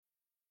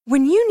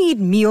When you need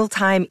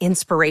mealtime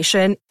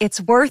inspiration,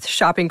 it's worth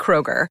shopping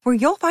Kroger, where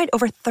you'll find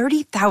over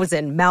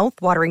 30,000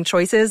 mouth-watering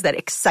choices that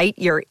excite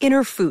your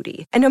inner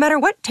foodie. And no matter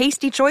what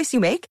tasty choice you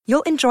make,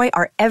 you'll enjoy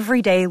our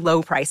everyday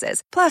low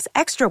prices, plus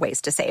extra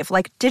ways to save,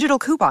 like digital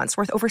coupons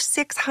worth over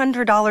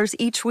 $600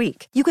 each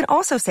week. You can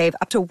also save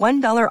up to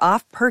 $1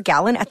 off per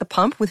gallon at the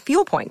pump with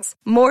fuel points.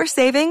 More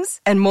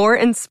savings and more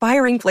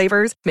inspiring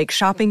flavors make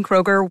shopping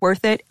Kroger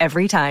worth it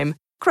every time.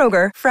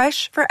 Kroger,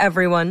 fresh for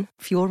everyone.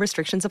 Fuel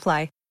restrictions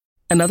apply.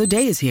 Another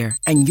day is here,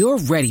 and you're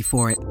ready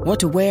for it. What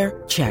to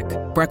wear? Check.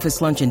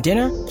 Breakfast, lunch, and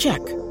dinner? Check.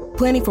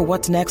 Planning for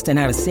what's next and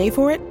how to save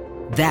for it?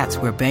 That's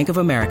where Bank of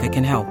America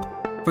can help.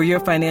 For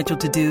your financial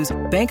to-dos,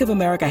 Bank of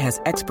America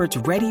has experts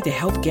ready to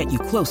help get you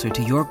closer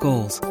to your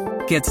goals.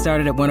 Get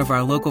started at one of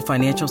our local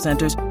financial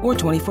centers or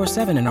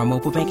 24/7 in our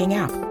mobile banking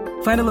app.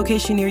 Find a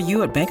location near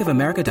you at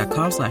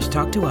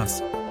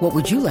bankofamerica.com/talktous. What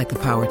would you like the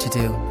power to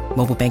do?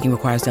 Mobile banking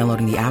requires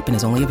downloading the app and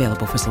is only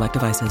available for select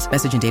devices.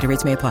 Message and data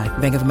rates may apply.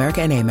 Bank of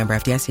America N.A., member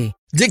FDIC.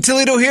 Dick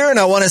Toledo here, and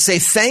I want to say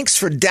thanks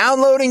for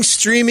downloading,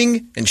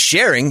 streaming, and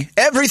sharing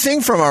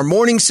everything from our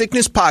Morning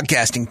Sickness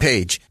podcasting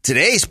page.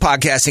 Today's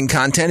podcasting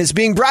content is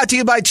being brought to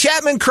you by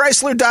Chapman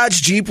Chrysler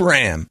Dodge Jeep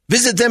Ram.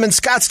 Visit them in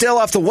Scottsdale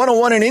off the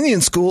 101 in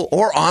Indian School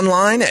or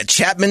online at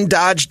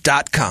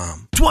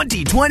chapmandodge.com.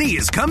 2020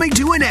 is coming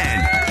to an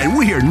end, and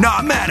we are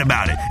not mad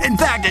about it. In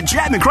fact, at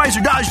Chapman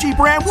Chrysler Dodge Jeep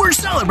Ram, we're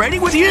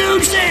celebrating with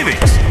huge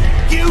savings.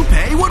 You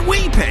pay what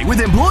we pay with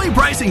Employee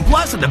Pricing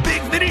Plus at the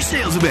Big Finish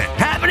Sales Event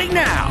happening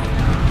now.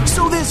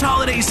 So this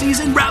holiday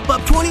season, wrap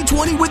up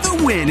 2020 with a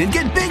win and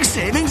get big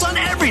savings on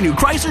every new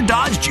Chrysler,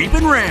 Dodge, Jeep,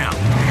 and Ram.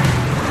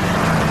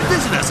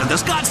 Visit us at the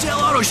Scottsdale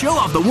Auto Show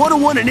off the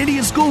 101 and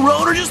Indian School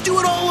Road, or just do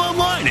it all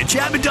online at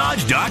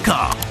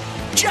ChapmanDodge.com.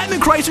 Chapman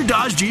Chrysler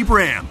Dodge Jeep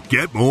Ram.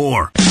 Get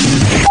more.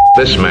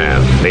 This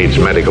man needs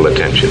medical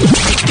attention.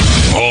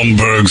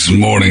 Holmberg's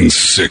Morning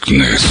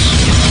Sickness.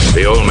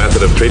 The old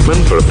method of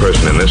treatment for a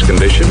person in this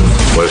condition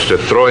was to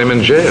throw him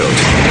in jail.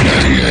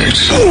 98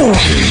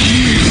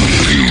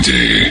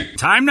 KUPD.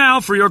 Time now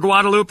for your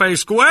Guadalupe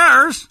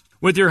Squares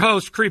with your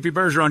host, Creepy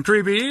Bergeron.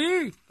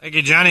 Creepy. Thank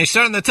you, Johnny.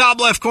 Starting in the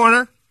top left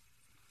corner.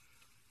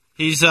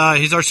 He's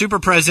our super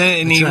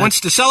president, and he wants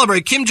to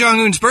celebrate Kim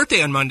Jong-un's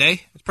birthday on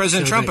Monday. It's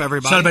President Trump,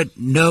 everybody. Celebrate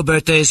no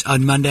birthdays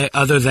on Monday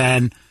other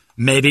than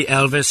maybe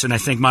Elvis, and I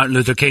think Martin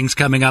Luther King's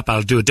coming up.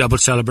 I'll do a double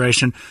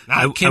celebration.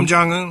 Kim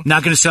Jong-un?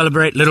 Not going to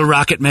celebrate Little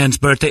Rocket Man's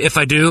birthday. If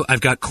I do,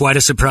 I've got quite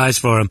a surprise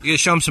for him. You going to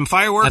show him some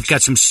fireworks? I've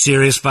got some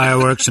serious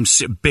fireworks, some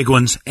big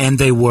ones, and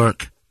they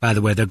work, by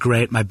the way. They're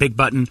great. My big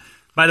button.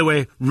 By the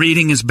way,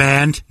 reading is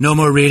banned. No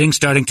more reading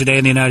starting today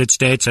in the United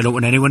States. I don't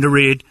want anyone to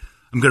read.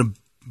 I'm going to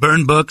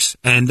burn books,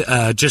 and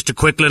just a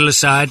quick little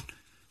aside.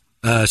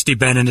 Steve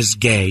Bannon is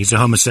gay. He's a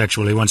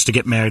homosexual. He wants to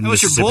get married in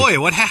Mississippi. That was your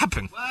boy. What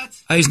happened? What?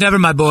 He's never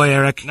my boy,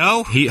 Eric.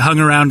 No? He hung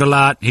around a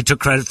lot. He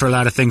took credit for a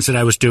lot of things that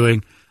I was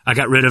doing. I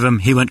got rid of him.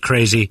 He went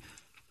crazy.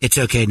 It's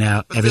okay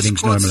now. But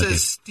everything's normal again.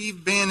 Says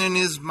Steve Bannon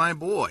is my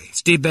boy.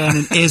 Steve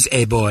Bannon is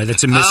a boy.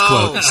 That's a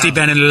misquote. Oh. Steve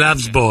Bannon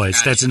loves boys.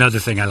 Gotcha. That's another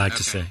thing I like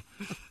to say.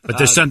 But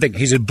there's something.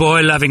 He's a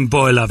boy-loving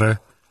boy lover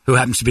who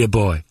happens to be a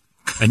boy.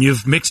 And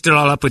you've mixed it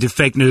all up with your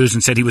fake news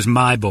and said he was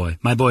my boy.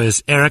 My boy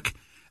is Eric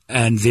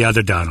and the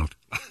other Donald.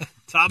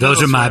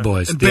 Those are my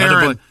boys. And the Barron.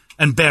 other boy,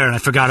 and Barron. I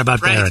forgot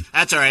about Right. Barron.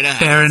 That's all right.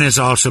 Barron is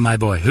also my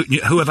boy.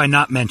 Who have I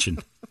not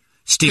mentioned?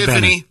 Steve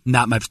Tiffany. Bannon.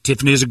 Not my.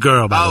 Tiffany is a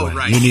girl, by the way.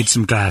 Right. You need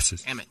some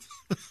glasses. Damn it.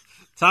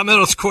 Top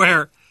middle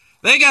square.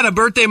 They got a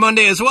birthday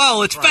Monday as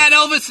well. It's Fat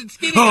Elvis and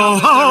Skinny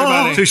Elvis,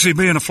 everybody.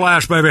 TCB in a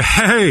flash, baby.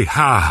 Hey,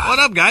 ha. What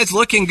up, guys?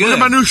 Looking good. Look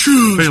at my new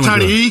shoes, Feeling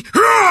Tiny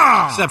good.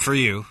 E. Except for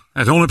you.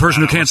 The only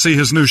person who can't see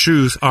his new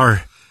shoes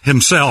are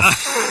himself.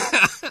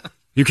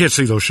 You can't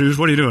see those shoes.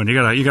 What are you doing? You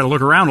gotta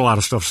look around a lot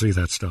of stuff to see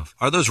that stuff.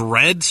 Are those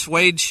red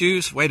suede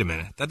shoes? Wait a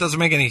minute. That doesn't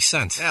make any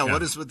sense. Yeah,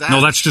 what is with that?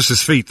 No, that's just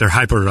his feet. They're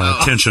hyper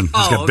tension. He's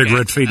got big okay.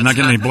 red feet. Not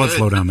getting any blood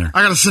flow down there.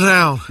 I gotta sit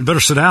down. You better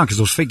sit down because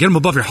those feet, get them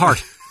above your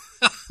heart.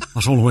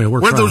 That's the only way it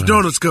works. Where'd those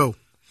donuts go?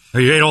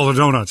 Hey, you ate all the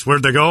donuts.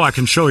 Where'd they go? I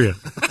can show you.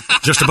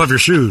 Just above your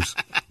shoes.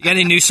 You got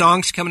any new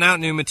songs coming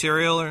out, new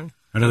material? Or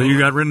Anything you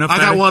got written up? I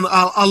got one.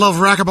 I love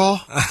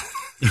racquetball.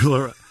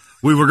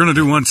 We were going to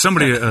do one.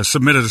 Somebody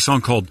submitted a song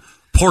called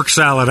Pork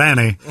Salad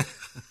Annie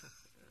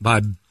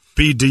by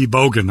B.D.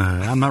 Bogan.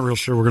 I'm not real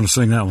sure we're going to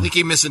sing that I one. think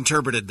he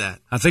misinterpreted that.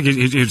 I think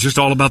it's just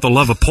all about the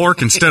love of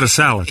pork instead of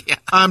salad. Yeah.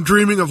 I'm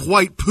dreaming of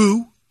white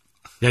poo.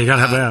 Yeah, you got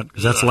to have that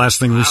because that's the last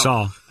thing we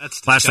saw.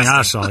 That's last thing I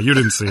disgusting. saw. You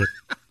didn't see it.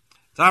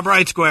 Top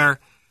right square.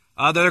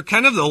 They're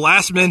kind of the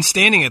last men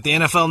standing at the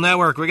NFL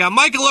Network. We got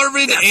Michael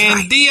Irvin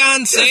and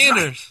Deion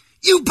Sanders. Right.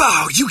 You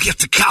ball, you get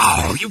the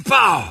call. You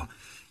ball.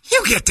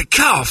 You get the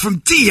call from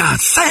Deion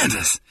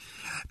Sanders.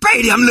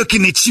 Brady, I'm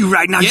looking at you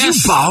right now.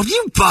 Yes.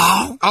 You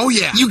ball. Oh,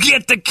 yeah. You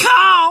get the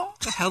call. What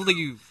the hell are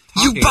you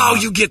You talking ball,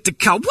 about? you get the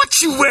call.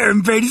 What you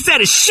wearing, Brady? Is that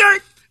a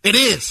shirt? It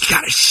is. You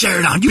got a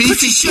shirt on. You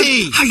put your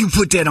BCT. shirt. How you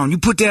put that on? You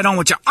put that on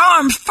with your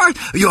arms first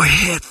or your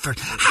head first?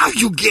 How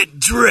you get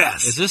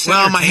dressed? Is this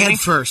Well, my entertaining? head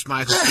first,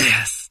 Michael.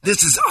 Yes,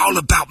 this is all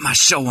about my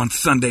show on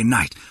Sunday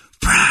night.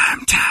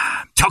 Prime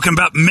time. Talking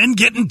about men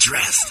getting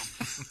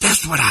dressed.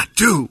 That's what I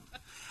do.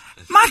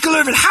 Michael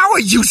Irvin, how are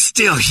you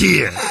still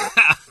here?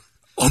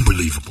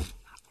 Unbelievable.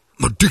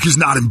 My dick is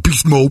not in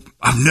beast mode.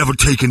 I've never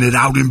taken it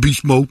out in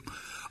beast mode.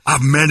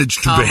 I've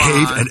managed to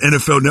behave at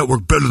NFL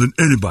Network better than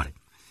anybody.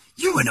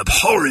 You an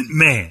abhorrent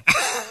man.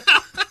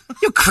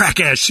 Your crack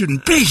ass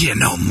shouldn't be here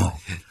no more.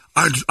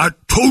 I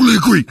totally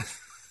agree.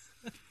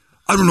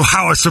 I don't know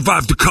how I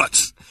survived the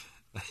cuts.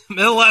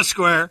 Middle left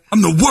square.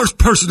 I'm the worst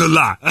person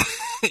alive.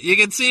 You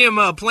can see him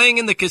playing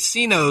in the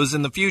casinos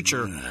in the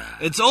future.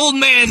 It's old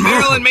man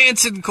Marilyn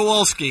Manson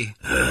Kowalski.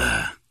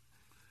 I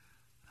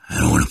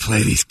don't want to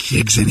play these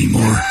gigs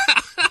anymore.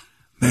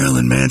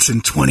 Marilyn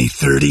Manson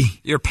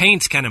 2030. Your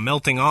paint's kind of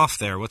melting off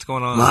there. What's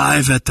going on?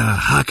 Live at the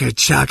Haka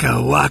Chaka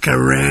Waka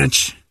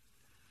Ranch.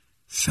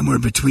 Somewhere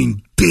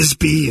between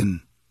Bisbee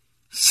and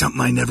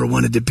something I never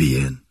wanted to be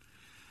in.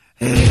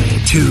 2,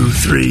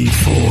 3,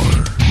 4.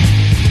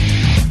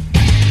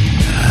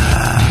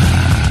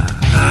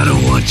 I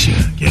don't want you.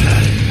 Get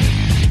out of here.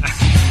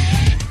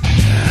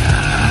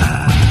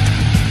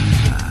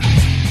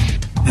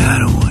 I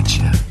don't want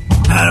you.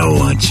 I don't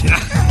want you.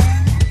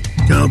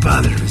 Don't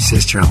bother to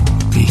resist your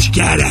beach.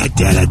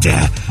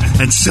 Da-da-da-da-da.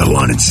 And so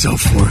on and so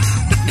forth.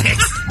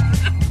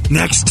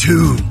 Next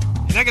tune.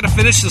 You're not going to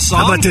finish the song?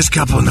 How about this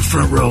couple in the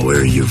front row?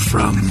 Where are you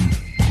from?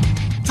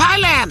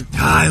 Thailand.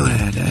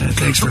 Thailand.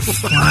 Thanks for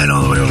flying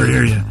all the way over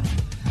here.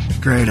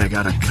 Great, I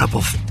got a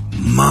couple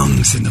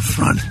mungs in the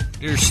front.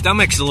 Your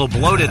stomach's a little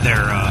bloated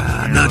there.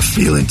 I'm not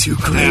feeling too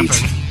great.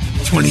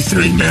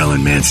 2030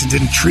 Marilyn Manson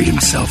didn't treat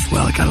himself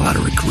well. I got a lot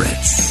of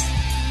regrets.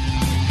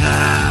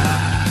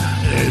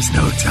 There's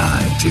no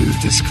time to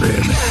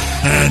discriminate.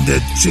 And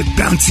it's a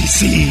bouncy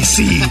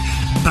C,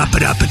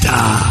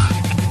 ba-ba-da-ba-da.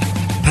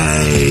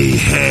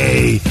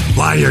 Hey,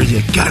 why are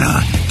you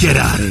gonna get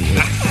out of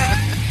here?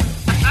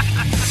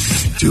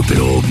 Stupid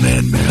old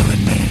man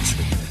Marilyn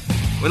Manson.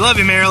 We love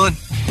you, Marilyn.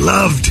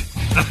 Loved.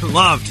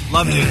 Loved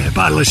you. A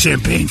bottle of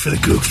champagne for the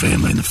Gook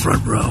family in the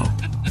front row.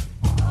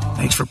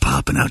 Thanks for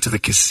popping out to the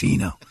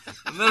casino.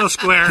 Middle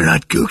square. They're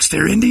not Gooks,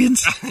 they're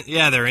Indians?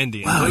 Yeah, they're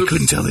Indians. Wow, I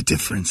couldn't tell the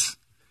difference.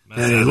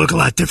 They look a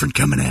lot different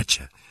coming at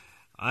you.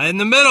 In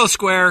the middle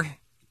square,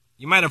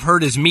 you might have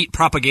heard his meat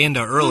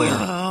propaganda earlier.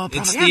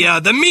 It's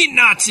the meat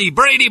Nazi,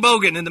 Brady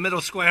Bogan, in the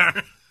middle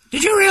square.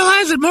 Did you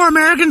realize that more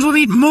Americans will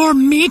eat more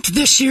meat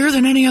this year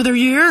than any other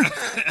year?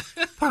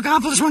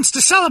 Porkopolis wants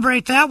to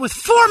celebrate that with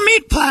 4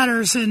 meat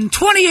platters in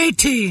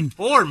 2018.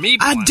 4 meat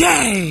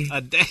platters?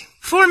 A day.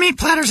 4 meat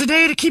platters a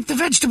day to keep the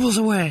vegetables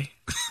away.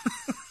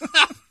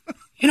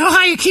 You know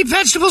how you keep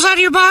vegetables out of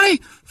your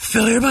body?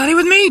 Fill your body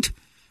with meat.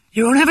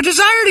 You won't have a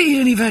desire to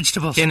eat any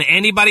vegetables. Can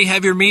anybody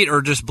have your meat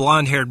or just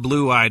blonde-haired,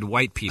 blue-eyed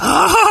white people?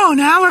 Oh,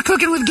 now we're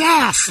cooking with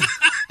gas.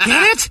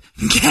 Get it?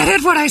 Get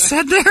it, what I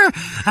said there?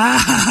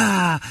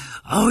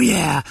 Oh,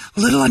 yeah. A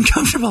little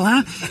uncomfortable,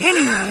 huh?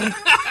 Anyway,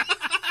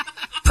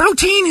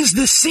 protein is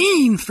the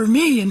scene for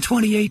me in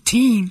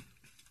 2018.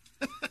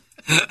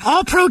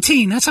 All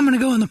protein. That's how I'm going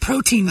to go on the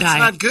protein diet. That's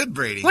not good,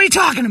 Brady. What are you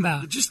talking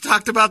about? You just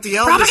talked about the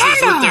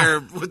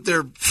Elvises with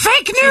their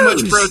fake too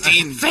news. much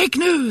protein. Fake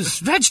news.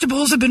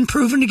 Vegetables have been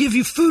proven to give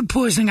you food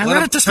poisoning. I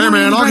read it this Hey,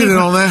 morning. man, I'll get in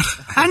on that.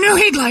 I knew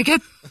he'd like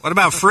it. What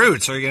about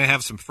fruits? Are you going to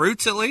have some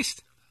fruits at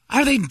least?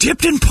 Are they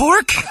dipped in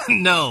pork?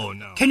 No.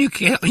 Can you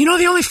know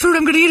the only fruit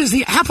I'm going to eat is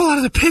the apple out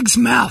of the pig's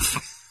mouth.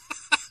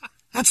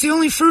 That's the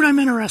only fruit I'm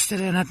interested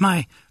in at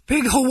my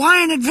big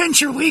Hawaiian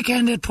adventure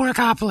weekend at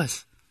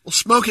Porkopolis. We'll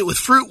smoke it with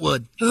fruit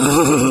wood.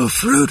 Oh,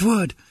 fruit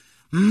wood.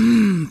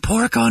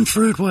 Pork on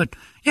fruit wood.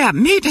 Yeah,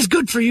 meat is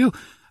good for you.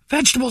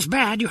 Vegetables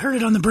bad. You heard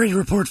it on the Brady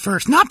Report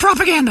first. Not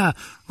propaganda.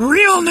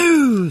 Real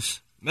news.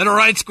 Middle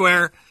right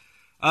square.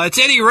 It's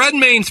Eddie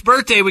Redmayne's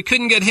birthday. We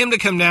couldn't get him to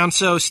come down,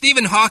 so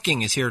Stephen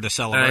Hawking is here to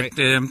celebrate.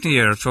 I am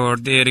here for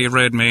Eddie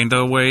Redmayne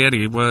the way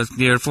Eddie was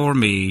here for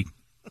me.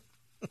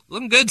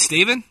 Looking good,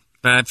 Stephen.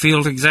 That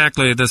feels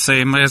exactly the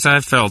same as I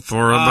felt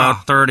for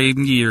about 30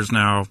 years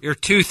now. Your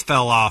tooth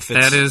fell off.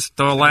 That is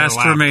the last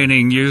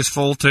remaining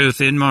useful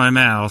tooth in my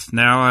mouth.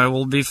 Now I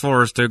will be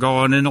forced to go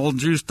on an old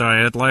juice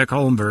diet like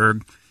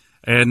Holmberg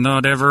and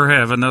not ever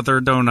have another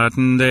donut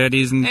that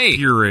isn't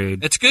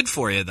pureed. It's good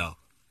for you, though.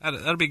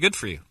 That'll be good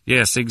for you.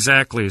 Yes,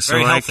 exactly. So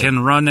Very I healthy. can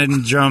run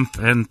and jump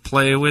and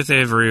play with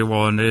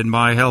everyone in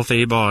my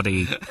healthy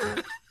body.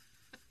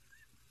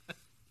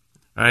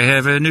 I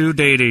have a new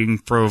dating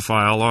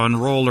profile on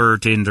Roller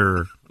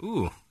Tinder.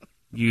 Ooh.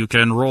 You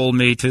can roll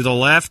me to the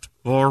left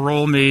or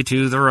roll me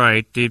to the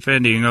right,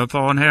 depending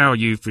upon how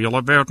you feel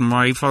about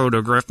my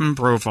photograph and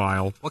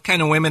profile. What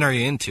kind of women are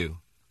you into?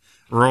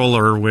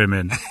 Roller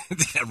women.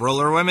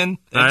 Roller women?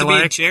 I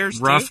like chairs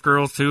rough too?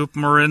 girl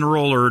super and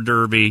roller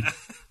derby.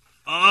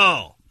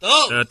 Oh.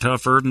 The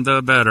tougher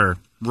the better.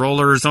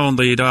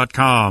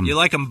 Rollersonly.com. You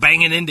like them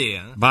banging into you,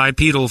 huh?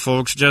 Bipedal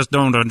folks just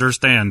don't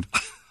understand.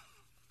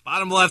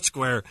 Bottom left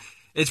square.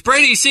 It's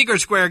Brady's secret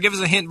square. Give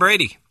us a hint,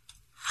 Brady.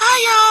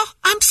 Hi, y'all.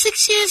 I'm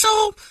 6 years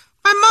old.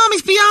 My mom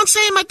is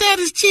Beyonce and my dad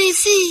is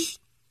Jay-Z.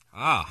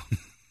 Ah.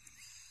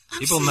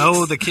 People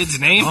know the kid's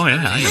name? Oh,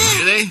 yeah. I know.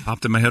 Do they?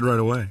 Popped in my head right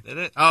away. Did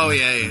it? Oh,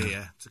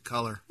 yeah. It's a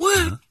color.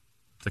 What?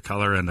 The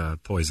color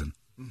and poison.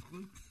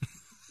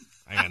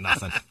 I got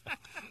nothing.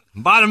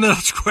 Bottom middle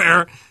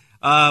square.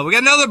 We got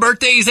another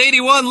birthday. He's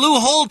 81. Lou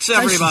Holtz,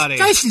 everybody.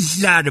 This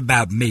is not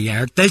about me,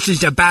 Eric. This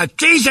is about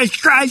Jesus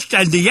Christ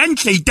and the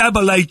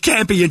NCAA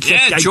championship.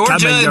 Yeah,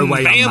 Georgia and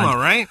Bama,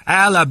 right?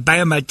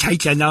 Alabama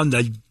taking on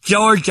the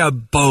Georgia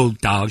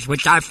Bulldogs,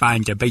 which I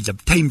find to be the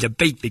team to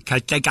beat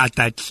because they got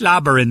that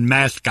slobbering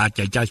mascot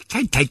you just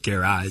can't take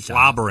your eyes off.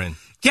 Slobbering.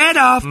 Get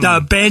off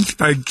the bench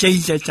for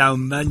Jesus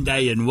on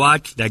Monday and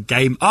watch the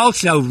game.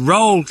 Also,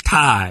 Roll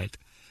Tide.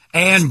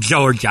 And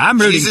Georgia. I'm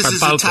rooting Jesus for is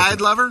both a Tide of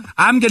them. lover?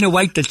 I'm going to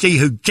wait to see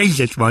who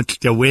Jesus wants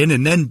to win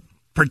and then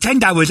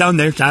pretend I was on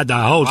their side the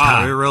whole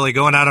time. You're really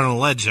going out on a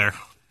ledge there.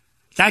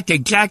 That's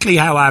exactly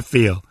how I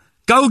feel.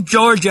 Go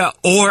Georgia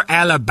or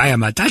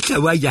Alabama. That's the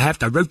way you have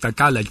to root for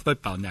college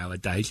football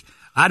nowadays.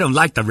 I don't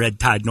like the Red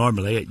Tide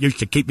normally. It used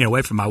to keep me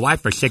away from my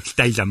wife for 6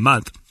 days a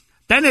month.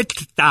 Then it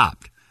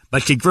stopped.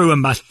 But she grew a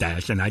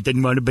mustache, and I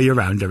didn't want to be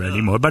around her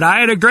anymore. But I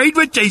had agreed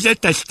with Jesus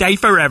to stay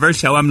forever,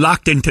 so I'm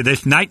locked into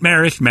this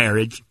nightmarish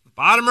marriage.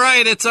 Bottom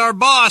right, it's our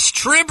boss,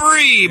 Trip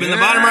Reeb, in the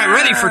bottom right,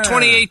 ready for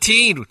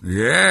 2018.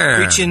 Yeah.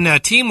 Preaching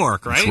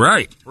teamwork, right? That's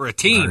right. We're a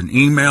team. Got an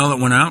email that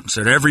went out and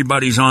said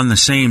everybody's on the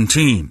same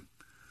team.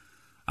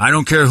 I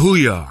don't care who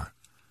you are,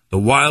 the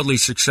wildly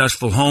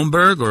successful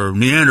Holmberg or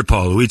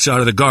Neanderthal who eats out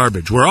of the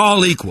garbage. We're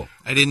all equal.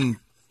 I didn't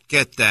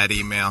get that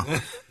email.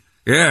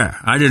 Yeah,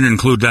 I didn't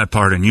include that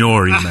part in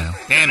your email.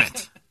 Damn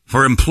it.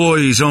 For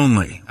employees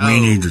only, we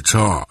need to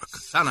talk.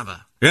 Son of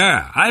a...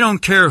 Yeah, I don't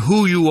care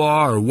who you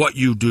are or what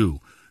you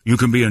do. You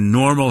can be a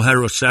normal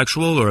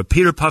heterosexual or a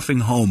Peter-puffing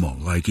homo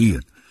like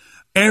Ian.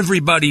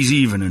 Everybody's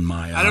even in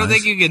my eyes. I don't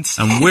think you can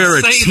say And we're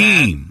a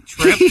team.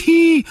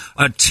 that,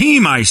 A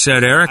team, I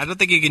said, Eric. I don't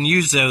think you can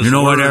use those You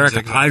know what, words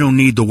Eric? I don't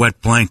need the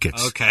wet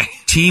blankets. Okay.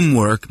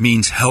 Teamwork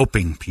means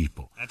helping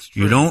people. That's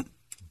true. You don't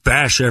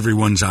bash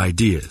everyone's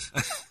ideas.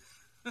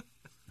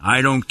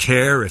 I don't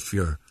care if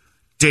you're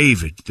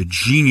David, the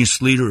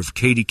genius leader of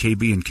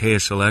KDKB and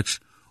KSLX,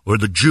 or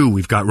the Jew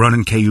we've got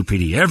running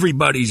KUPD.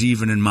 Everybody's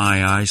even in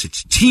my eyes.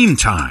 It's team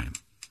time.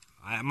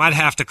 I might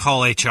have to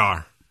call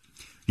HR.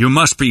 You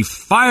must be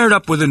fired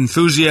up with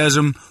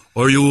enthusiasm,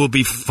 or you will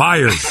be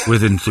fired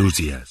with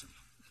enthusiasm.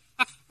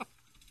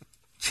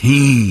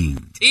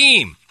 Team.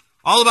 Team.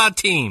 All about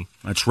team.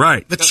 That's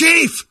right. The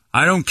chief!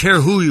 I don't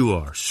care who you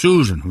are.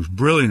 Susan, who's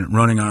brilliant at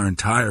running our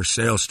entire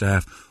sales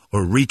staff,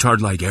 or a retard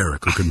like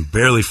Eric, who can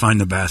barely find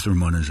the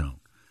bathroom on his own.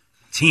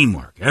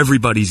 Teamwork.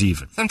 Everybody's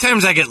even.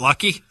 Sometimes I get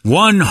lucky.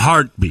 One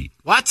heartbeat.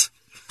 What?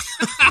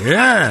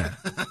 Yeah.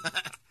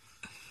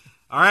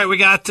 All right, we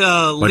got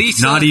But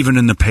Lisa. not even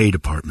in the pay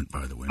department,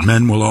 by the way.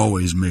 Men will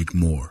always make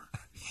more.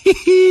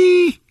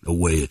 The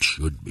way it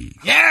should be.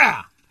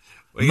 Yeah.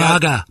 We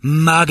got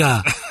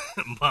MAGA.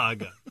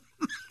 MAGA.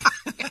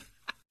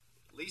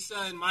 Lisa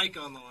and Mike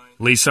on the line.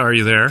 Lisa, are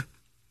you there?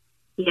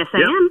 Yes, I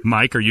am.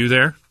 Mike, are you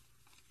there?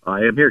 I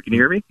am here. Can you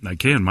hear me? I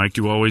can. Mike,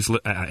 do you always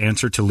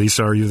answer to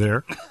Lisa, are you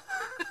there?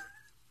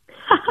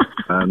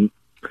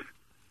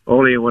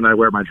 Only when I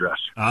wear my dress.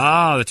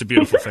 Ah, that's a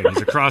beautiful thing.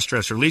 He's a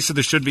cross-dresser. Lisa,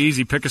 this should be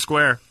easy. Pick a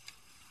square.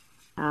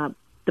 The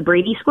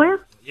Brady Square?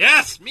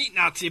 Yes, meet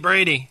Nazi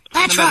Brady.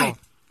 That's right.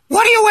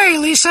 What do you weigh,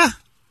 Lisa?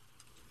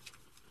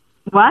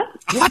 What?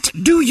 What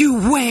do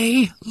you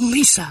weigh,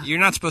 Lisa? You're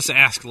not supposed to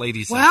ask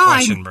ladies that Well,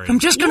 question, Brady. I'm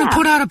just going to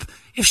put out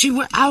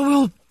I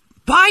will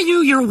buy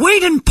you your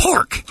weight in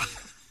pork.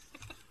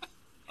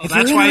 Oh,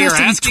 that's why you're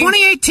interested in asking?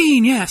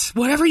 2018, yes.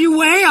 Whatever you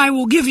weigh, I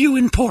will give you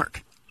in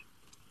pork.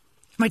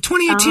 My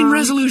 2018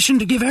 resolution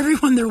to give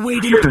everyone their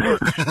weight in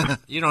pork.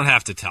 You don't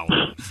have to tell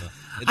them. Lisa.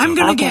 I'm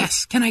going to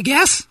guess. Can I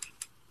guess?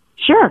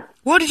 Sure.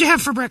 What did you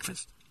have for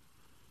breakfast?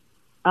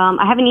 I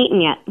haven't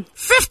eaten yet.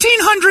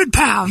 1,500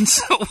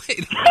 pounds.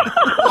 Wait.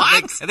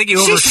 What? I think you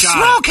She's a overshot.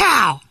 small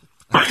cow.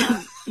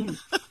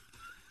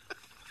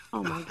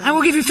 Oh, my God. I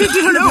will give you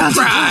 1,500 pounds.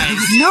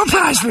 prize. No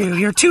prize for you.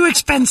 You're too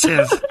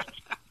expensive.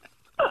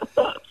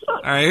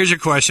 All right, here's your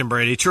question,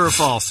 Brady. True or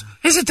false?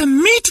 Is it the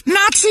meat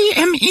Nazi,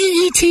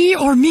 M-E-E-T,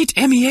 or meat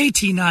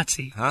M-E-A-T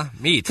Nazi? Huh?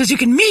 Meat. Because you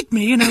can meet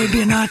me, and I would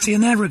be a Nazi in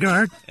that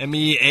regard.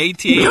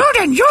 M-E-A-T.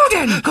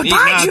 Juden!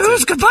 Goodbye, Nazi.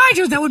 Jews! Goodbye,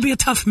 Jews! That would be a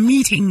tough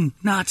meeting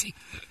Nazi.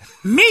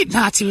 Meat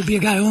Nazi would be a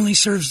guy who only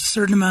serves a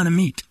certain amount of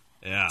meat.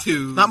 Yeah.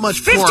 Not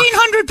much pork.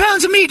 1,500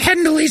 pounds of meat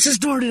heading to Lisa's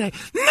door today.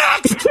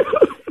 Next!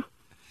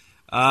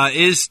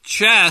 Is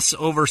chess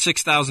over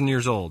 6,000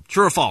 years old?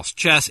 True or false?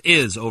 Chess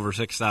is over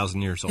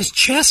 6,000 years old. Is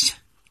chest?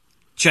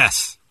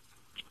 Chess.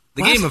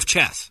 The What? game of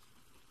chess.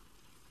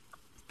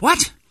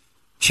 What?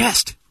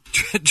 Chest.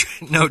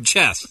 No,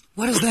 chess.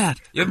 What is that?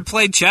 You haven't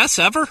played chess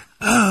ever?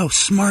 Oh,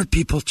 smart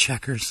people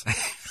checkers.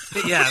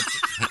 Yeah,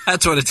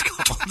 that's what it's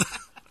called.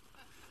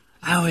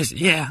 I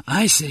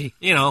see.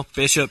 You know,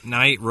 bishop,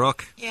 knight,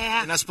 rook. Yeah.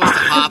 You're not supposed to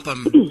hop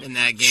them in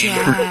that game.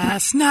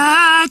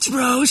 Chestnuts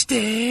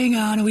roasting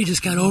on. We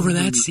just got over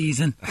that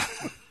season.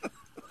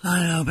 On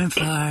an open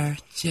fire.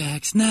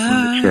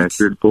 Chestnuts.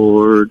 Checkered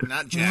board.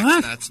 Not What?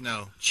 chestnuts,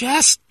 no.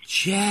 Chess.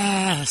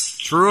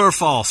 True or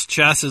false?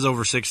 Chess is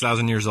over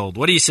 6,000 years old.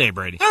 What do you say,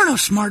 Brady? There were no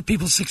smart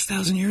people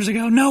 6,000 years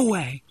ago. No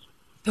way.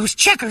 There was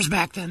checkers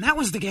back then. That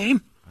was the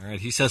game. All right,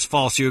 he says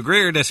false. You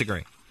agree or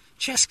disagree?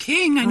 Chess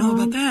King, I know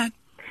about that.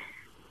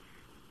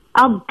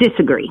 I'll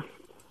disagree.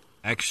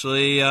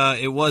 Actually,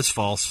 it was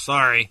false.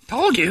 Sorry.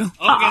 Told you.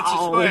 Up against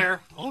the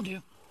square. Told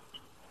you.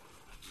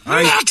 All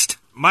right, Next.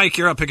 Mike,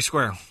 you're up. Pick a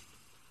square.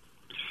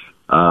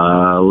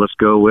 Let's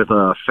go with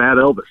Fat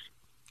Elvis.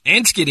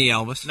 And Skinny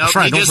Elvis. That's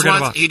right. Don't forget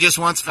about. He just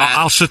wants fat.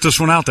 I'll sit this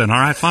one out then. All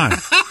right, fine.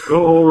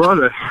 Oh,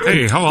 run it.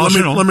 Hey,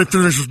 let me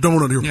finish this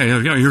donut here.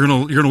 Yeah. You're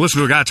gonna listen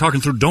to a guy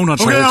talking through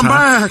donuts all the I'm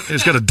time. back.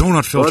 He's got a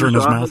donut filter in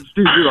his mouth.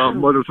 I'll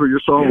mutter through your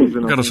songs. I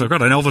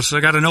got an Elvis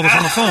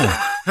on the phone.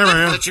 Hey,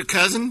 man. That's your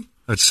cousin?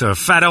 It's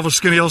Fat Elvis,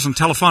 Skinny Elvis, and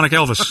Telephonic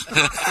Elvis.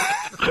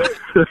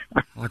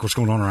 I like what's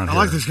going on around here.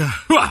 I like this guy.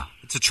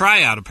 It's a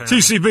tryout, apparently.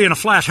 TCB in a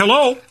flash.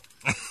 Hello.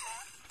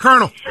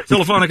 Colonel.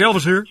 Telephonic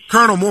Elvis here.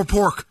 Colonel, more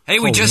pork. Hey,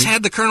 we just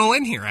had the Colonel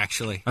in here,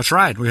 actually. That's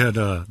right. We had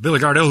Billy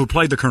Gardell, who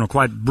played the Colonel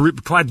quite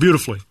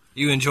beautifully.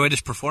 You enjoyed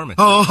his performance.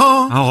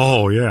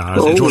 Oh, yeah. I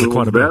enjoyed it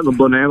quite a bit. And a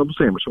banana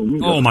sandwich.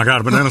 Oh, my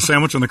God. A banana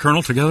sandwich and the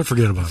Colonel together?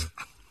 Forget about it.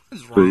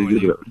 What's wrong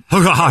with you?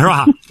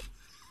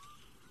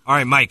 All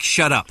right, Mike,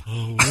 shut up.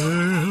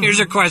 Here's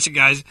your question,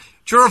 guys.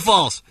 True or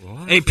false?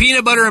 What? A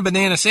peanut butter and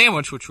banana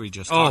sandwich, which we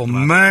just talked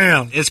about,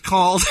 man, is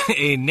called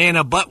a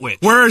Nana Butt Witch.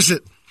 Where is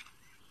it?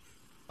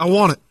 I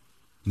want it.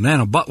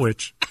 Nana Butt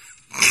Witch.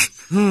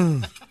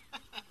 I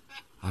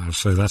would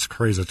say that's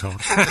crazy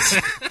talk.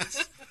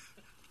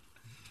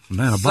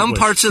 Nana Some Butt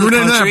parts Witch. of the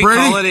country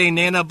call it a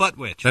Nana Butt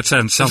Witch. That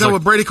sounds Is that like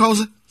what Brady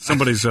calls it?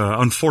 Somebody's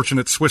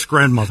unfortunate Swiss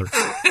grandmother.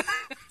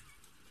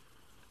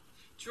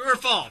 True or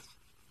false?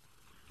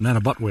 Nana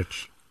Butt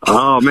Witch.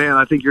 Oh, man,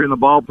 I think you're in the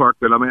ballpark,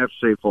 but I'm going to have to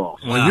say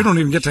false. Well, you don't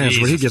even get to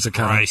answer, but he gets a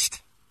count.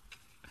 Christ.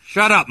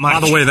 Shut up,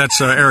 Mike. By the way, that's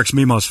Eric's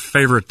Mima's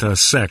favorite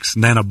sex,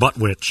 Nana Butt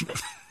Witch.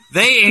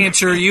 They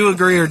answer, you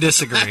agree or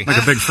disagree.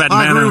 Like a big fat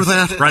I nana agree with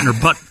that. right in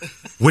her butt,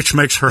 which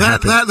makes her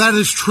happy. That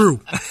is true.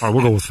 All right,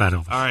 we'll go with Fat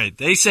Elvis. All right,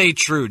 they say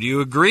true. Do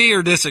you agree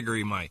or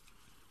disagree, Mike?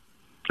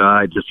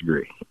 I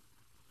disagree.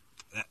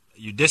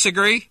 You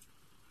disagree?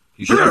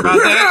 You sure about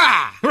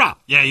that?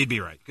 Yeah, you'd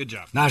be right. Good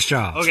job. Nice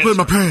job. Okay, Split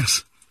my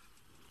pants.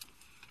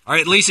 All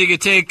right, Lisa, you can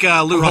take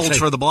Lou Holtz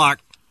for the block.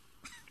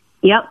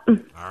 Yep. All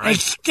right.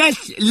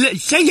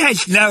 She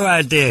has no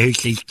idea who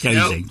she's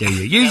choosing, do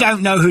you? You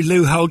don't know who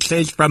Lou Holtz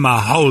is from a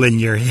hole in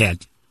your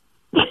head.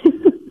 Do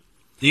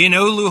you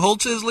know who Lou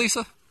Holtz is,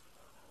 Lisa?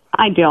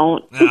 I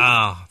don't.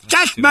 Oh,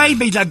 Just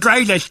maybe the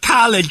greatest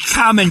college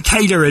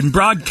commentator and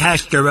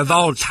broadcaster of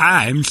all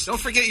times. Don't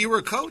forget you were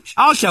a coach.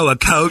 Also a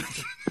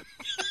coach.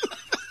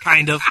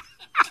 Kind of.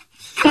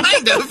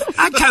 Kind of.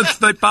 I coached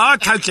football. I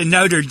coached the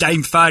Notre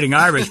Dame Fighting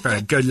Irish for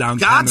a good long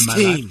time God's in my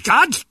team. life.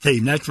 God's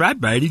team. That's right,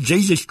 Brady.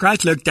 Jesus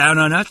Christ looked down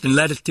on us and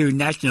led us to a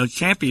national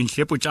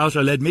championship, which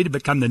also led me to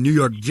become the New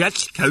York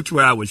Jets coach,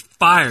 where I was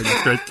fired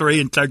after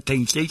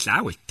 3-13 season.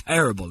 I was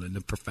terrible in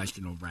the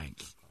professional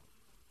ranks.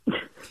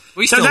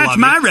 So that's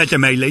my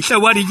resume, Lisa.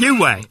 What do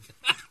you weigh?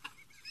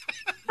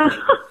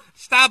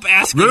 Stop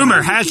asking.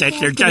 Rumor has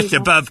it you're just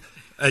above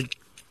a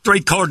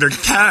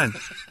 3/4 ton.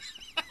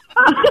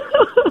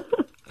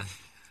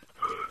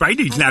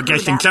 Brady's now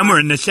guessing somewhere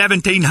in the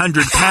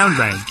 1,700-pound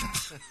range.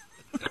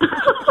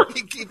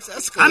 He keeps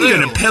escalating. I'm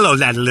going to pillow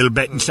that a little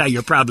bit and say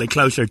you're probably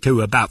closer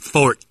to about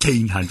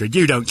 1,400.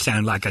 You don't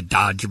sound like a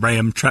Dodge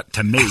Ram truck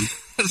to me.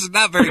 This is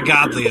not very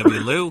godly of you,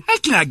 Lou.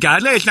 It's not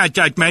godly. It's not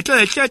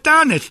judgmental. It's just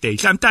honesty.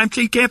 Sometimes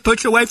she can't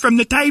push away from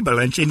the table,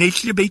 and she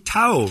needs to be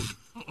told.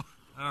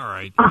 All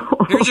right.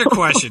 Here's your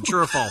question.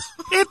 True or false?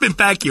 If, in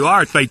fact, you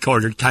are a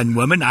 3/4 ton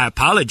woman, I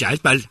apologize,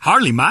 but it's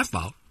hardly my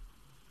fault.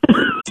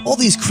 All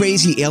these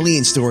crazy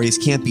alien stories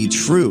can't be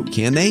true,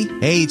 can they?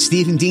 Hey, it's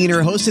Stephen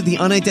Diener, host of the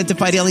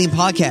Unidentified Alien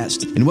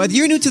Podcast. And whether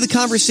you're new to the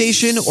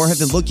conversation or have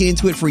been looking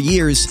into it for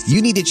years,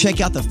 you need to check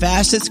out the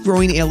fastest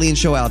growing alien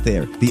show out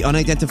there, the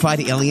Unidentified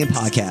Alien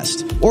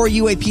Podcast, or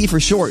UAP for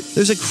short.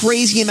 There's a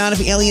crazy amount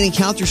of alien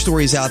encounter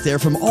stories out there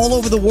from all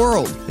over the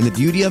world. And the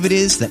beauty of it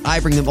is that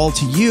I bring them all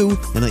to you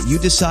and let you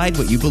decide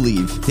what you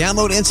believe.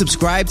 Download and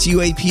subscribe to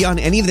UAP on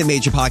any of the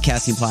major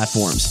podcasting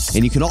platforms.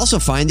 And you can also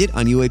find it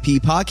on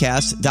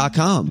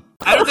UAPpodcast.com.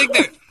 I don't think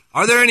there...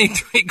 Are there any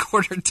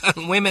 3/4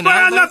 ton women We're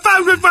out on there? the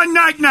phone with one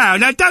right now.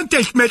 Now, don't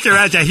dismiss her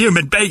as a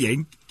human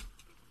being.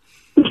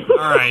 All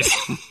right.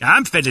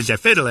 I'm fit as a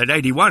fiddle. At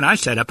 81, I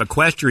set up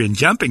equestrian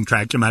jumping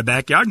tracks in my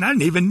backyard, and I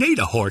didn't even need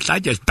a horse. I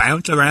just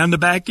bounce around the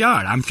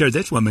backyard. I'm sure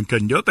this woman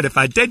couldn't do it, but if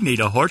I did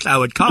need a horse, I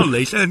would call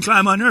Lisa and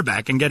climb on her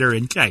back and get her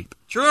in shape.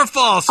 True or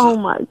false? Oh,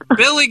 my God.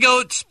 Billy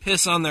goats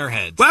piss on their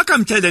heads.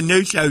 Welcome to the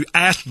new show,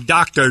 Ask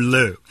Dr.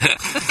 Lou.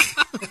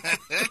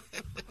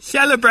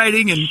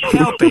 Celebrating and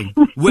helping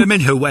women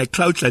who weigh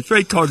close to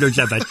 3/4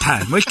 of a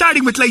ton. We're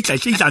starting with Lisa.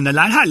 She's on the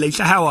line. Hi,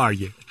 Lisa. How are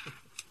you?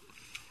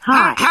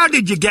 Hi. How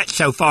did you get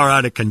so far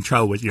out of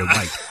control with your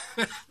weight?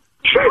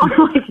 Oh,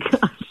 my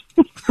gosh.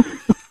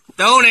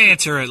 Don't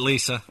answer it,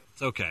 Lisa.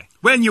 It's okay.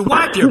 When you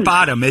wipe your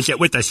bottom, is it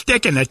with a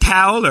stick and a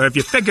towel, or have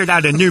you figured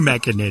out a new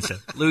mechanism?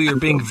 Lou, you're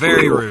being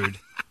very rude.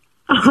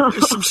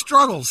 There's some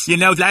struggles. You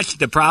know, that's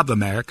the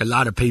problem, Eric. A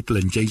lot of people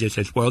in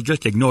Jesus' world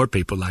just ignore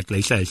people like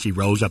Lisa as she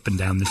rolls up and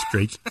down the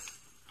streets.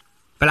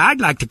 But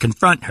I'd like to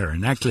confront her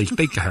and actually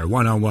speak to her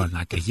one-on-one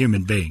like a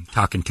human being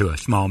talking to a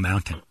small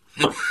mountain.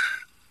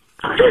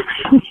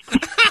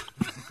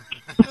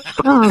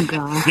 Oh,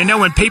 God. You know,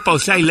 when people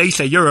say,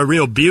 Lisa, you're a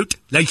real beaut,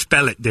 they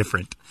spell it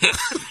different.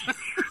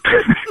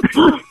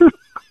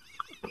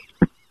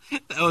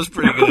 That was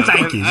pretty good.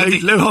 Thank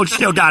you. Lou Holtz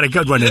still got a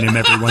good one in him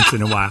every once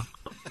in a while.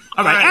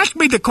 All right, ask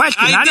me the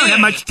question. I don't have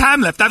much time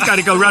left. I've got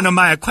to go run on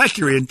my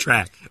equestrian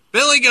track.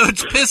 Billy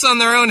goats piss on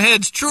their own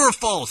heads. True or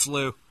false,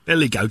 Lou?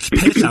 Billy goats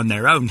piss on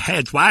their own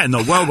heads. Why in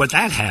the world would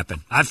that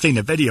happen? I've seen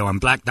a video on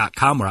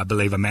black.com where I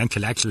believe a man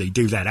could actually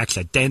do that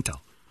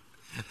accidental.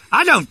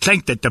 I don't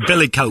think that the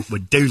billy goat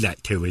would do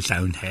that to his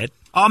own head.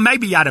 Or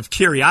maybe out of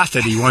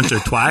curiosity once or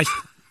twice.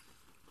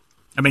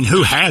 I mean,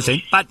 who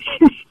hasn't? But,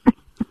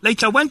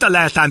 Lisa, when's the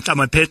last time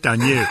someone pissed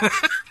on you?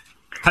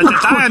 Because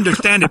as I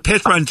understand it,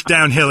 piss runs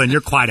downhill and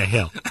you're quite a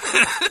hill.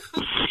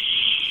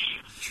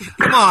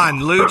 Come on,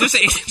 Lou, just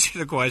answer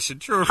the question.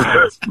 True or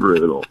false?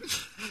 Brutal.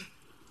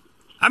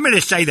 I'm going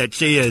to say that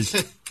she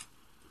is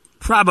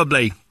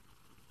probably...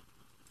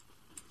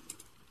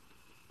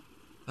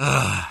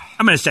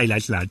 I'm going to say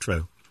that's not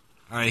true.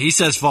 All right, he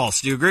says false.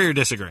 Do you agree or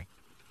disagree?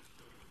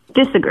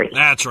 Disagree.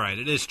 That's right.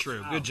 It is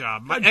true. Good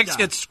job. X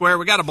gets square.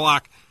 We got a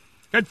block.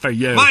 Good for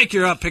you. Mike,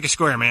 you're up. Pick a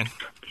square, man.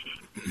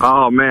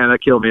 Oh, man, that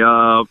killed me.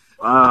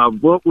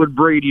 What would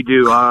Brady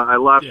do? I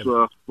lost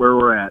where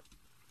we're at.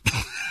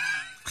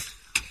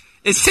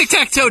 Is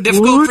tic-tac-toe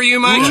difficult for you,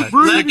 Mike?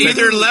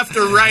 Either left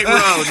or right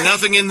road.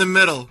 Nothing in the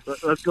middle.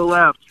 Let's go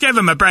left. Give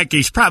him a break.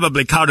 He's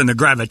probably caught in the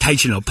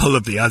gravitational pull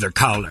of the other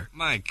caller.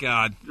 My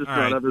God. Just All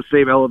not right. at the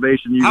same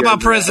elevation you How guys about are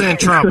at. President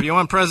Trump? You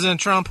want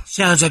President Trump?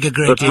 Sounds like a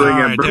great Let's deal. bring All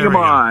him. right, Bring there him we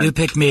go. on. You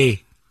pick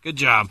me. Good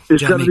job.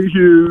 It's going to Johnny. be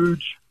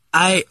huge.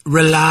 I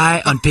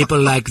rely on people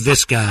like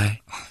this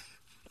guy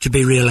to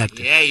be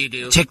reelected. Yeah, you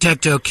do.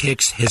 Tic-tac-toe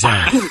kicks his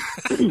ass.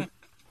 And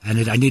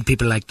I need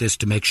people like this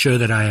to make sure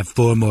that I have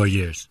 4 more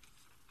years,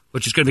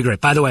 which is going to be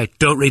great. By the way,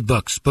 don't read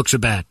books. Books are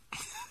bad.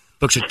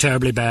 Books are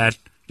terribly bad.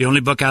 The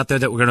only book out there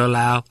that we're going to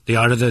allow, The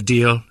Art of the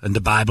Deal and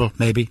the Bible,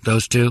 maybe,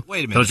 those two.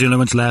 Wait a minute. Those are the only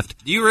ones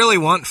left. Do you really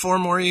want 4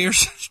 more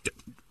years?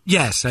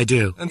 Yes, I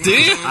do. Do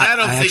you? I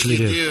don't I think actually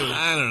you do. do.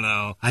 I don't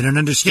know. I don't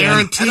understand.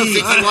 I don't think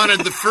you wanted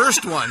the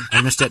first one. I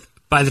understand.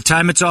 By the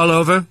time it's all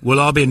over, we'll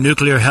all be in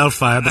nuclear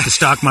hellfire, but the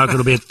stock market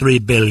will be at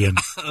 $3 billion.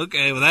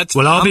 Okay, well, that's...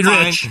 We'll all I'm be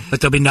fine. rich,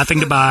 but there'll be nothing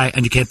to buy,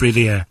 and you can't breathe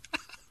the air.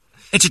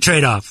 It's a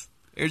trade-off.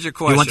 Here's your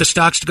question. You want the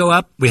stocks to go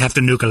up? We have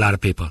to nuke a lot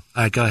of people.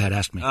 All right, go ahead.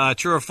 Ask me.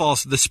 True or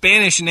false? The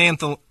Spanish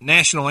national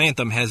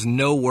anthem has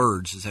no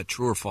words. Is that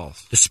true or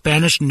false? The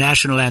Spanish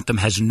national anthem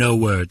has no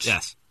words.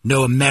 Yes.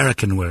 No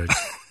American words.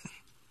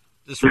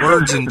 Just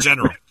words in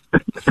general.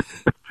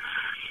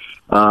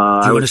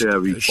 I you would wanna say that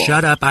would be false.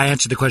 shut up. I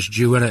answered the question. Do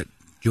you want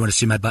to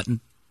see my button?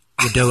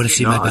 You don't want to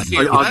see my button.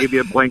 I'll give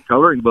you a blank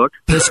coloring book.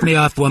 Piss me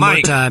off one more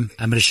Mike, time.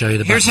 I'm going to show you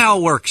the Here's button. how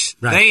it works.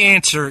 Right. They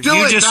answer. Do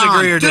you it,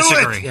 disagree Don. or Do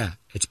disagree. it. Yeah,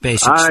 it's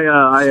basics.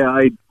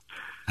 I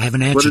I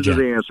haven't what answered is yet.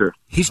 the answer?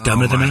 He's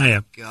dumber than I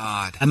am.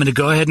 God. I'm going to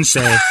go ahead and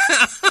say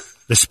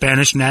the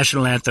Spanish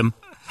national anthem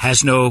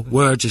has no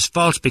words is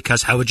false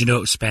because how would you know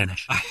it was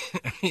Spanish?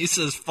 He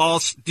says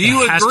false. Do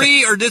you It has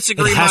agree to- or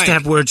disagree, It has Mike? to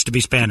have words to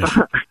be Spanish.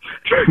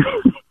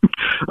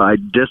 I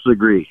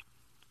disagree.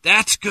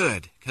 That's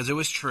good, because it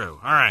was true.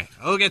 All right,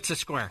 we'll get to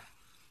square.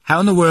 How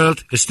in the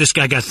world is this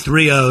guy got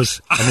 3 O's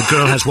and the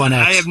girl has 1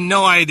 X? I have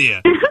no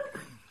idea.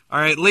 All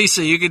right,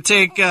 Lisa, you could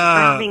take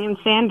Irving and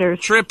Sanders.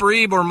 Trip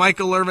Reeb or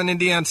Michael Irvin and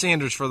Deion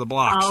Sanders for the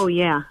blocks. Oh,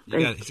 yeah.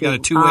 He's got a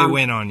 2-way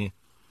win on you.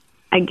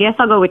 I guess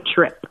I'll go with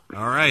Trip.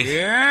 All right.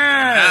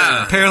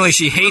 Yeah. Apparently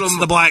she hates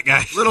the black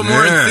guy. A little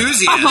more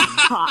enthusiasm.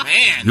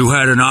 Man. You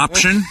had an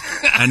option,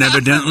 and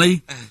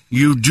evidently,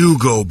 you do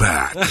go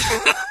back.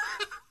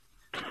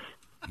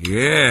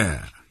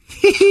 Yeah.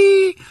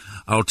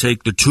 I'll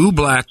take the 2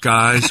 black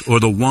guys or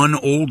the 1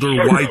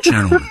 older white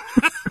gentleman.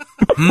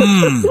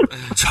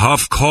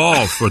 Tough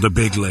call for the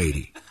big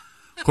lady.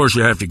 Of course,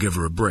 you have to give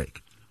her a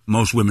break.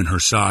 Most women her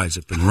size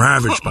have been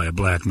ravaged by a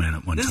black man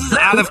at one This time. is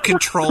out of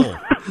control.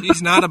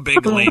 She's not a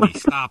big lady.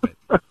 Stop it.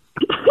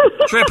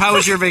 Trip, how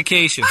was your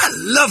vacation? I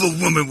love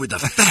a woman with a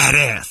fat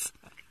ass.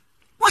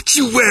 What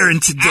you wearing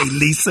today,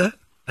 Lisa?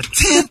 A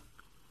tent?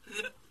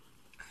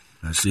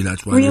 I see.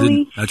 That's why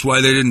Really? That's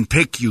why they didn't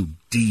pick you,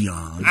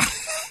 Dion.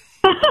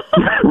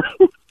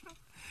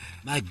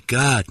 My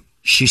God,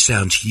 she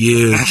sounds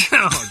huge.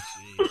 Oh,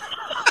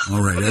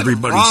 All right,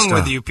 everybody wrong stop.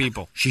 with you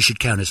people? She should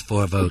count as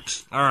 4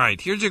 votes. All right,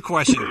 here's your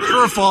question.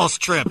 True or false,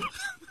 Trip?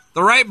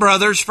 The Wright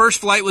brothers' first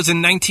flight was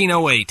in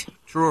 1908.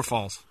 True or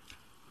false?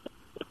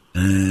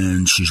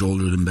 And she's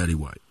older than Betty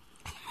White.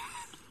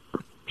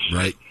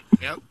 Right?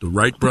 Yep. The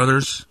Wright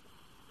brothers,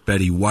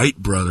 Betty White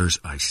brothers,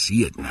 I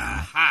see it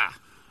now. Ha.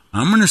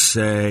 I'm going to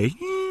say,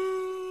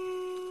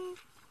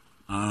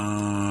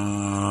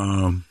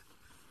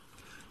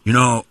 you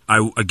know,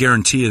 I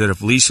guarantee you that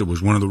if Lisa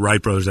was one of the Wright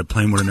brothers, that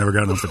plane would have never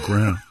gotten off the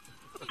ground.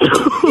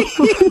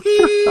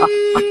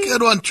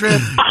 Good one,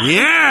 Trip.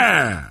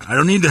 Yeah, I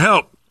don't need the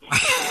help.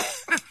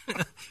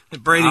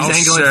 Brady's I'll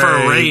angling say- for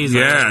a raise.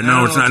 Yeah,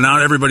 no, it's not.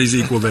 Not everybody's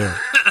equal there.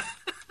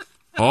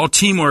 All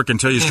teamwork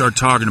until you start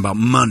talking about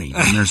money,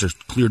 and there's a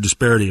clear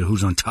disparity of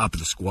who's on top of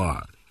the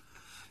squad.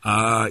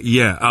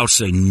 Yeah, I'll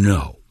say no.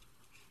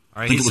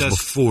 All right, I think it was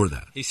before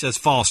that. He says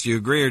false. Do you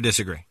agree or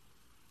disagree?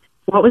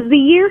 What was the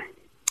year?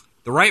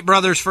 The Wright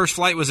brothers' first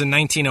flight was in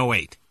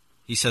 1908.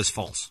 He says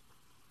false.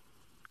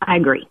 I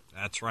agree.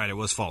 That's right. It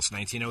was false.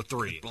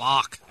 1903.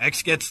 Block.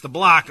 X gets the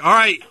block. All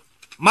right,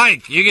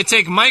 Mike, you can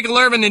take Michael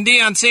Irvin and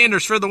Deion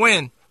Sanders for the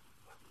win.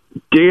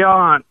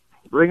 Deion,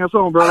 bring us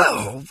home, brother.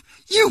 Oh,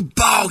 you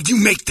ball,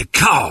 you make the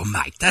call,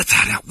 Mike. That's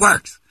how that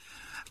works.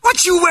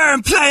 What you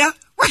wearing, player?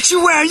 What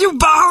you wearing? You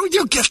ball,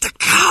 you get the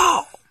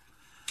call.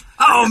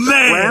 Oh,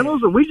 man.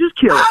 Flannels, and we just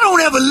kill it. I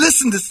don't ever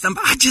listen to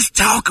somebody. I just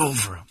talk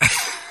over them.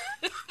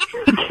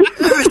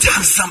 Every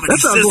time somebody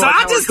says,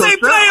 I just say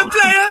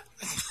player.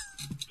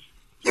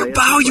 You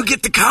ball, you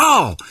get the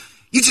call.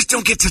 You just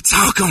don't get to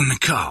talk on the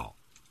call.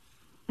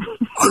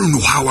 I don't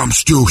know how I'm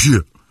still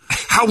here.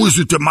 How is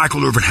it that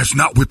Michael Irvin has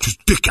not whipped his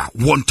dick out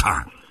one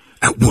time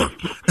at work,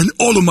 and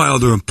all of my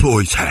other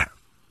employees have?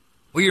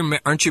 Well,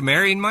 aren't you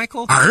married,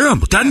 Michael? I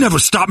am, but that never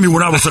stopped me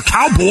when I was a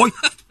cowboy.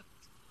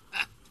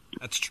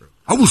 That's true.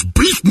 I was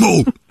beast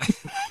mode.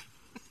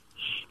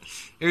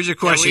 Here's your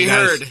question,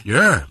 guys.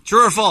 Yeah.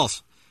 True or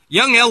false?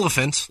 Young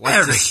elephants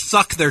like to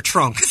suck their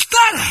trunk. Is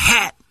that a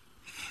hat?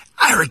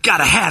 Eric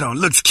got a hat on.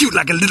 Looks cute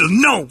like a little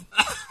gnome.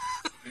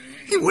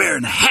 You're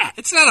wearing a hat.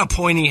 It's not a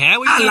pointy hat.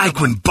 I like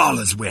when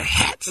ballers wear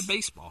hats. It's a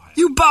baseball hat.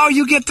 You ball,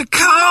 you get the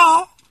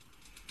call.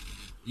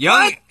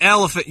 Young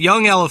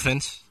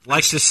elephants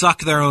like to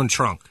suck their own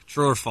trunk.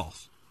 True or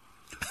false?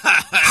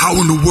 How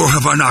in the world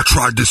have I not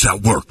tried this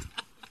at work?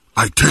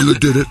 Ike Taylor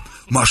did it,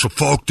 Marshall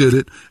Falk did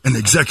it, an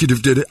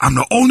executive did it. I'm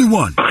the only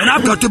one, and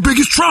I've got the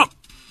biggest trunk.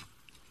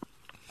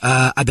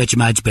 I bet you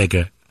mine's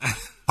bigger.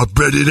 I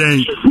bet it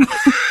ain't.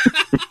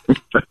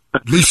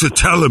 Lisa,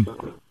 tell him.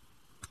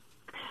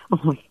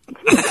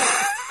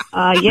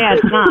 Yeah,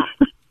 it's not.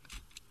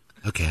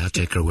 Okay, I'll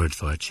take her word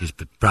for it. She's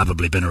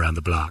probably been around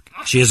the block.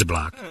 She is a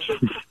block.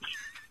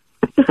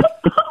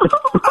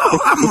 Oh,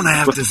 I'm going to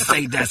have to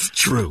say that's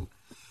true.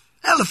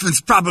 Elephants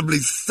probably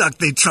suck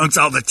their trunks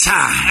all the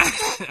time.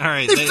 All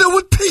right, They're filled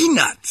with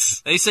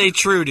peanuts. They say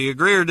true. Do you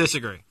agree or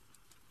disagree?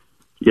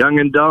 Young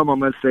and dumb, I'm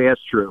going to say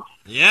that's true.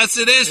 Yes,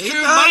 it is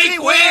true. Mike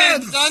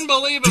wins.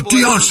 Unbelievable. Did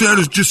Deion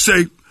Sanders just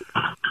say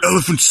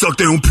elephants suck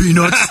their own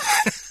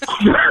peanuts?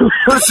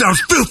 That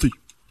sounds filthy.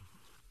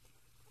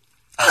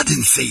 I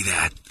didn't say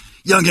that.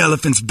 Young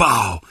elephants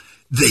ball.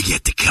 They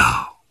get the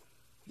call.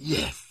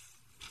 Yes.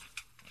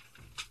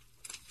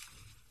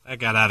 That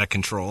got out of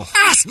control.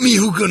 Ask me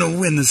who's going to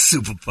win the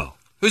Super Bowl.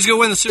 Who's going to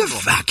win the Super Bowl?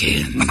 The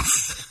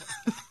Falcons.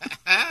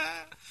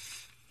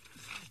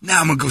 Now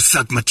I'm going to go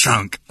suck my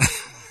trunk.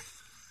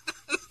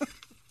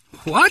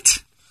 What?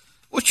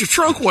 What's your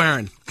trunk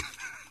wearing?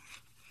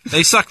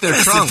 They suck their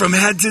trunk. From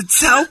head to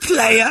toe,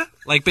 player.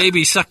 Like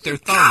babies suck their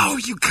thumb. Call,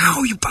 you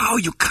call, you ball,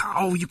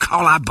 you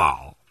call, I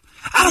ball.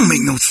 I don't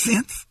make no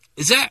sense.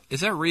 Is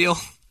that real?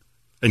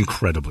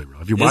 Incredibly real.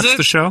 Have you watched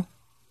the show?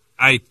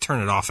 I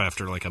turn it off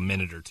after like a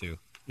minute or two.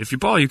 If you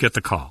ball, you get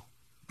the call.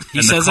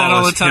 He says that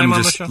all the time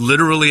on the show?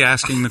 Literally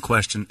asking the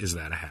question, is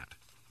that a hat?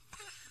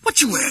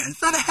 What you wearing? Is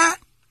that a hat?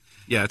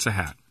 Yeah, it's a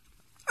hat.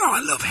 Oh,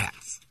 I love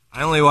hats.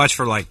 I only watched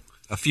for like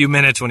a few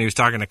minutes when he was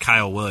talking to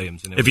Kyle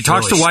Williams. And if he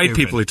talks to white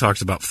people, he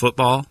talks about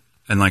football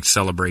and like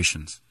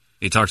celebrations.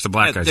 He talks to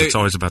black guys, it's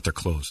always about their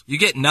clothes. You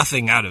get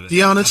nothing out of it.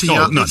 Deion, it's a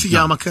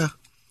yarmulke.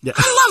 Yeah.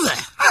 I love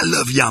that. I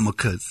love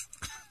yarmulkes.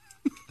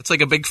 It's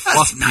like a big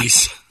fluff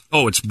piece.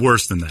 Oh, it's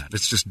worse than that.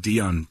 It's just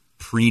Deion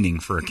preening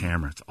for a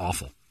camera. It's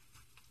awful.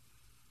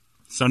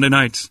 Sunday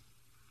nights.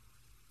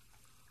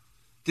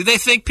 Do they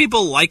think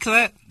people like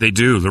that? They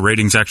do. The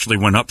ratings actually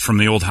went up from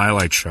the old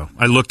highlight show.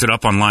 I looked it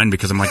up online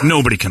because I'm like,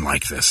 nobody can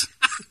like this.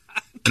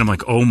 And I'm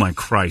like, oh my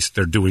Christ,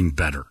 they're doing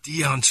better.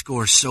 Deion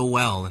scores so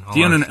well in all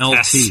Deion and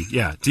tests. LT,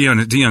 yeah.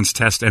 Deion's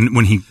test, and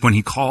when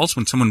he calls,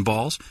 when someone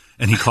balls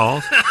and he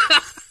calls,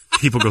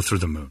 people go through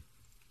the moon.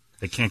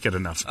 They can't get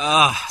enough.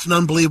 It's an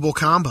unbelievable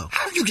combo.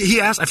 How you get? He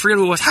asked. I forget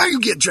who it was. How you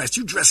get dressed?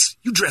 You dress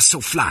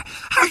so fly.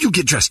 How you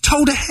get dressed?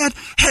 Toe to head,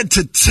 head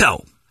to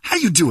toe. How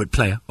you do it,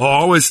 player? Oh, I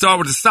always start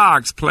with the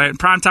socks, player.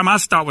 Prime time, I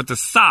start with the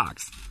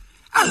socks.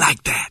 I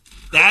like that.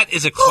 That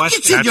is a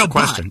question. Who gets in your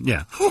question? butt?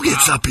 Yeah. Who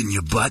gets up in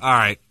your butt? All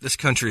right. This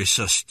country is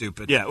so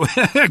stupid. Yeah,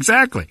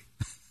 exactly.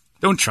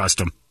 Don't trust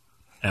them.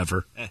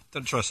 Ever.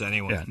 Don't trust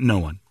anyone. Yeah, no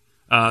one.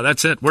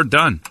 That's it. We're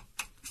done.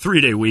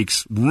 3-day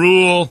weeks.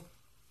 Rule.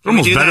 They're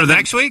almost better than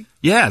next week?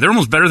 Yeah, they're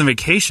almost better than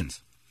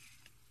vacations.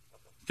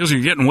 Feels like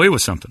you're getting away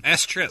with something.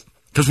 Ask Trip.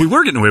 Because we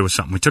were getting away with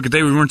something. We took a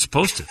day we weren't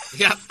supposed to.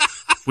 Yeah.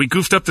 We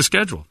goofed up the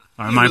schedule.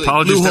 My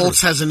apologies. Lou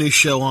Holtz has a new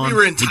show on. We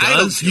were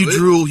entitled to You it.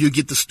 drool, you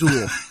get the stool.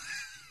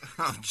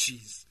 Oh,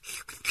 jeez.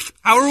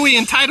 How are we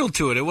entitled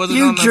to it? It wasn't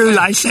You on the drool, thing.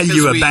 I send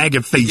you a bag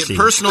of We feces. get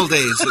personal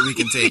days that we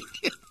can take.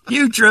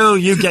 You drool,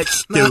 you get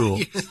stool.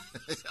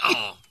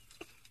 Oh.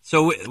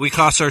 So we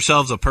cost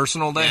ourselves a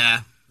personal day? Yeah.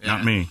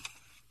 Not me.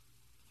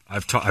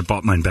 I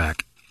bought mine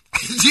back.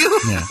 Did you?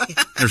 Yeah.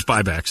 There's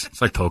buybacks.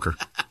 It's like poker.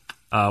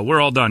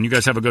 We're all done. You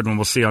guys have a good one.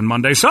 We'll see you on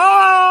Monday. So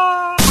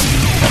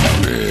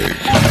big,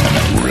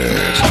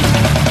 red,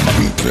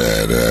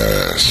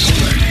 badass.